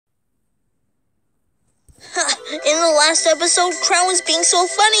In the last episode, Crown was being so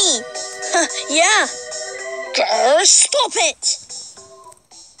funny. Yeah. Grr, stop it.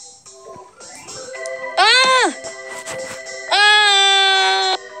 Ah!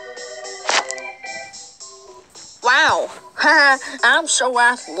 Ah! Wow. I'm so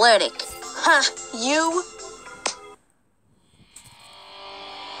athletic. Ha, you?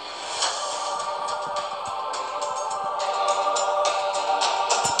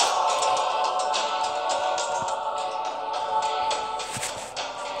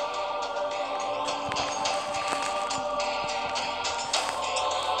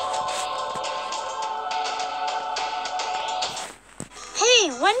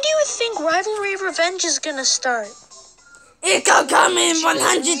 Hey, when do you think Rivalry Revenge is gonna start? It could come in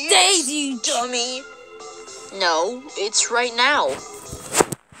 100 days, you dummy. No, it's right now.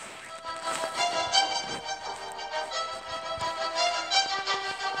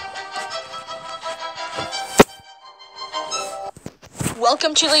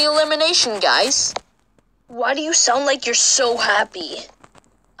 Welcome to the elimination, guys. Why do you sound like you're so happy?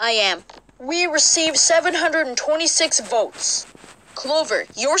 I am. We received 726 votes. Clover,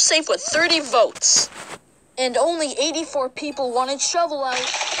 you're safe with 30 votes. And only 84 people wanted Shovel out.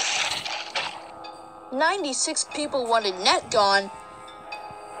 96 people wanted Net gone.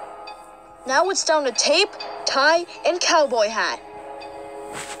 Now it's down to Tape, Ty, and Cowboy Hat.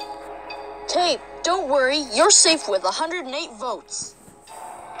 Tape, don't worry, you're safe with 108 votes.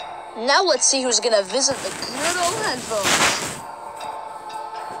 Now let's see who's gonna visit the good old headphones.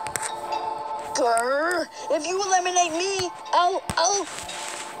 Grr, if you eliminate me, I'll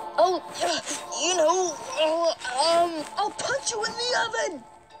punch you in the oven.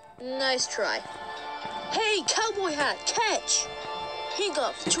 Nice try. Hey, Cowboy Hat, catch. He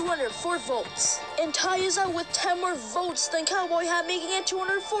got 204 votes. And Ty is out with 10 more votes than Cowboy Hat, making it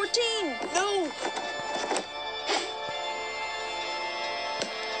 214. No.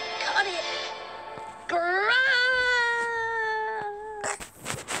 Cut it. Grrr.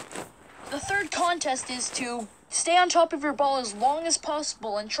 The third contest is to stay on top of your ball as long as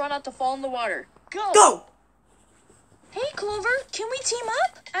possible and try not to fall in the water. Go! Go! Hey, Clover, can we team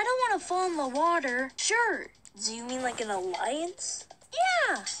up? I don't want to fall in the water. Sure. Do you mean like an alliance?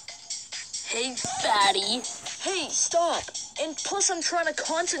 Yeah. Hey, fatty. Hey, stop. And plus, I'm trying to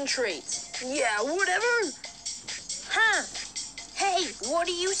concentrate. Yeah, whatever. Huh. Hey, what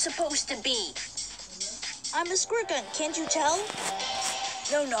are you supposed to be? I'm a squirt gun, can't you tell?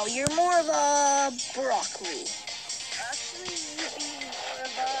 No, you're more of a broccoli. Actually, you'd be more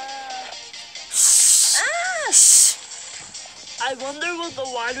of a... Ah! I wonder what the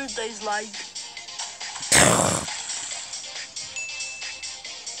water tastes like.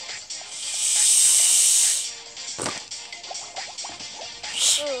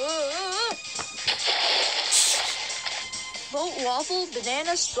 Vote waffle,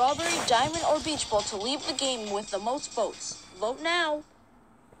 banana, strawberry, diamond, or beach ball to leave the game with the most votes. Vote now.